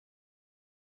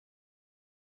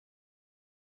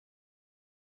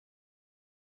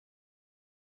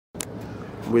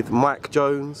with Mike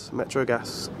Jones,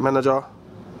 Metrogas manager.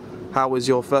 How was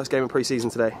your first game of pre-season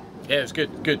today? Yeah, it was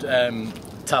good. Good.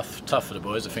 Tough for the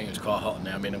boys. I think it was quite hot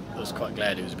now. I mean, I was quite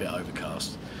glad it was a bit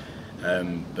overcast,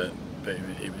 but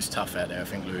it was tough out there. I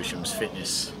think Lewisham's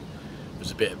fitness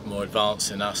was a bit more advanced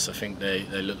than us. I think they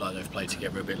look like they've played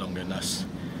together a bit longer than us.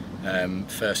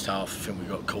 First half, I think we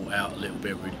got caught out a little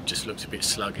bit. We just looked a bit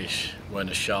sluggish, weren't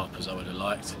as sharp as I would have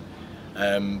liked.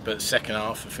 But second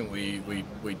half, I think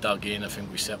we dug in. I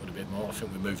think we settled a bit more. I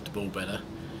think we moved the ball better.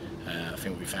 I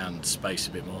think we found space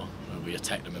a bit more. We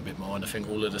attacked them a bit more, and I think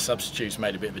all of the substitutes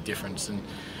made a bit of a difference. And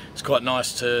it's quite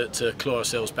nice to claw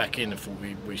ourselves back in. I thought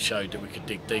we showed that we could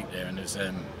dig deep there, and it's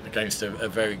against a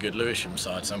very good Lewisham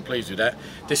side. So I'm pleased with that.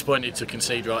 Disappointed to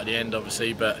concede right at the end,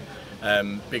 obviously, but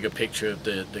bigger picture of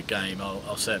the game,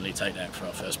 I'll certainly take that for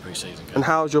our first pre-season game. And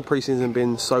how's your pre-season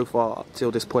been so far up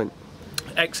till this point?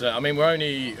 Excellent. I mean, we're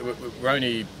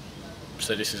only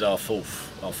so this is our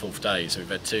fourth day. So we've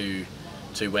had two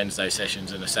Wednesday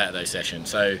sessions and a Saturday session.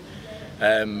 So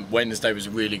Wednesday was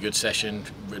a really good session.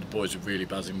 The boys were really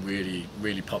buzzing,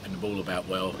 really popping the ball about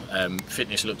well.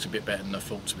 Fitness looked a bit better than I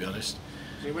thought, to be honest.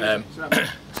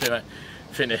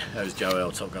 Fitness, that was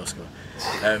Joel, top goal scorer.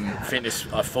 Fitness,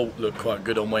 I thought, looked quite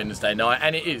good on Wednesday night,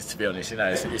 and it is, to be honest. You know,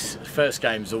 it's first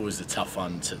game's always a tough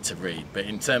one to read, but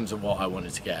in terms of what I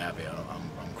wanted to get out of it,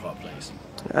 I'm quite pleased.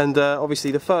 And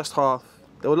obviously, the first half,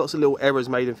 there were lots of little errors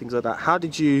made and things like that. How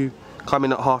did you come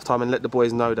in at half-time and let the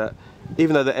boys know that,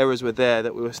 even though the errors were there,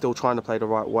 that we were still trying to play the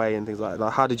right way and things like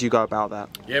that? How did you go about that?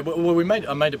 Yeah, well,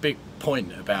 I made a big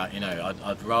point about, you know,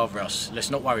 I'd rather us, let's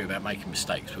not worry about making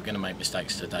mistakes. We're going to make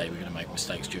mistakes today, we're going to make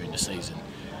mistakes during the season.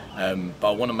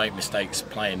 But I want to make mistakes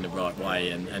playing the right way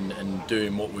and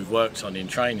doing what we've worked on in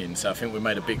training. So I think we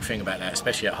made a big thing about that,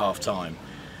 especially at half-time.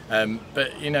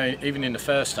 But, you know, even in the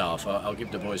first half, I'll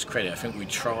give the boys credit. I think we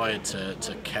tried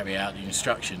to carry out the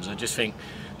instructions. I just think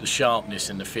the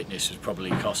sharpness and the fitness was probably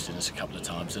costing us a couple of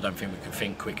times. I don't think we could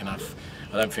think quick enough.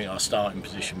 I don't think our starting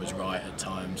position was right at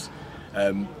times.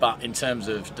 But in terms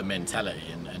of the mentality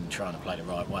and trying to play the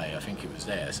right way, I think it was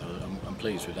there. So I'm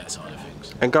pleased with that side of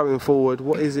things. And going forward,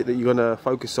 what is it that you're going to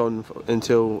focus on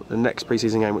until the next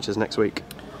pre-season game, which is next week?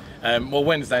 Well,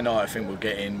 Wednesday night I think we'll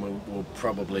get in. We'll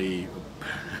probably,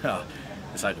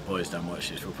 let's hope the boys don't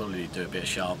watch this, we'll probably do a bit of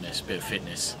sharpness, a bit of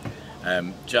fitness.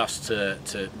 Just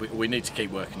we need to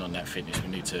keep working on that fitness. We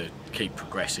need to keep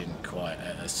progressing quite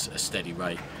at a steady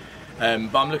rate.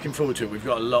 But I'm looking forward to it. We've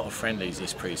got a lot of friendlies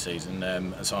this pre-season,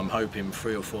 so I'm hoping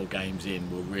 3 or 4 games in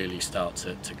will really start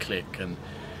to click, and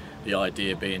the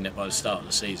idea being that by the start of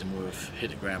the season we'll have hit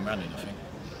the ground running, I think.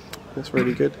 That's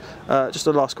really good. Just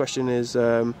the last question is,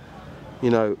 you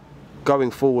know, going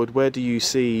forward, where do you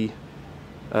see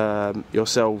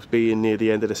yourselves being near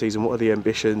the end of the season? What are the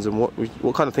ambitions, and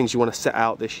what kind of things you want to set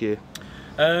out this year?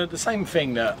 The same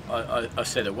thing that I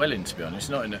said at Welling, to be honest,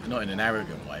 not in an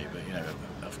arrogant way, but you know,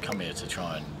 I've come here to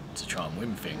try and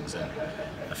win things, and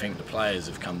I think the players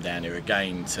have come down here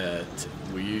again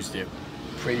we used it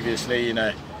previously, you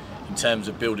know, in terms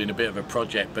of building a bit of a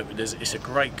project, but it's a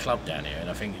great club down here, and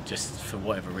I think it just, for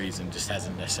whatever reason, just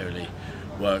hasn't necessarily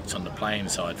worked on the playing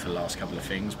side for the last couple of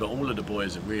things. But all of the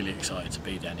boys are really excited to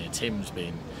be down here. Tim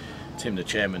the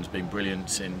chairman's been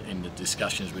brilliant in the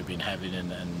discussions we've been having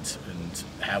and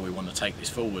how we want to take this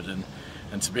forward, and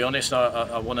to be honest,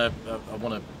 I want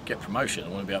to get promotion. I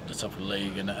want to be up the top of the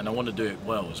league, and I want to do it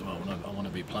well as well. I want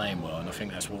to be playing well, and I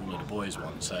think that's what all of the boys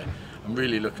want. So I'm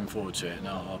really looking forward to it, and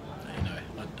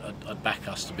I'd back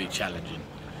us to be challenging.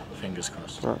 Fingers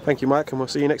crossed. Right, thank you, Mike, and we'll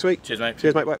see you next week. Cheers, mate.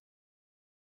 Cheers, mate. Bye.